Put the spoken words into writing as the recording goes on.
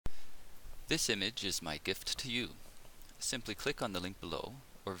This image is my gift to you. Simply click on the link below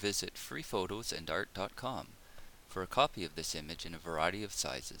or visit freephotosandart.com for a copy of this image in a variety of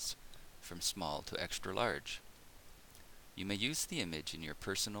sizes, from small to extra large. You may use the image in your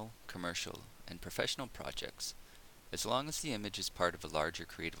personal, commercial, and professional projects as long as the image is part of a larger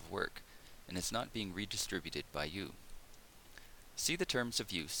creative work and is not being redistributed by you. See the terms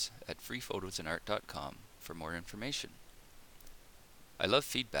of use at freephotosandart.com for more information. I love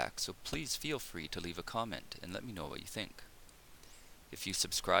feedback, so please feel free to leave a comment and let me know what you think. If you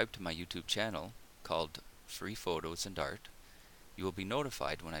subscribe to my YouTube channel, called Free Photos and Art, you will be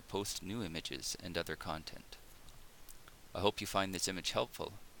notified when I post new images and other content. I hope you find this image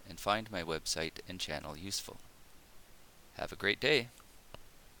helpful and find my website and channel useful. Have a great day!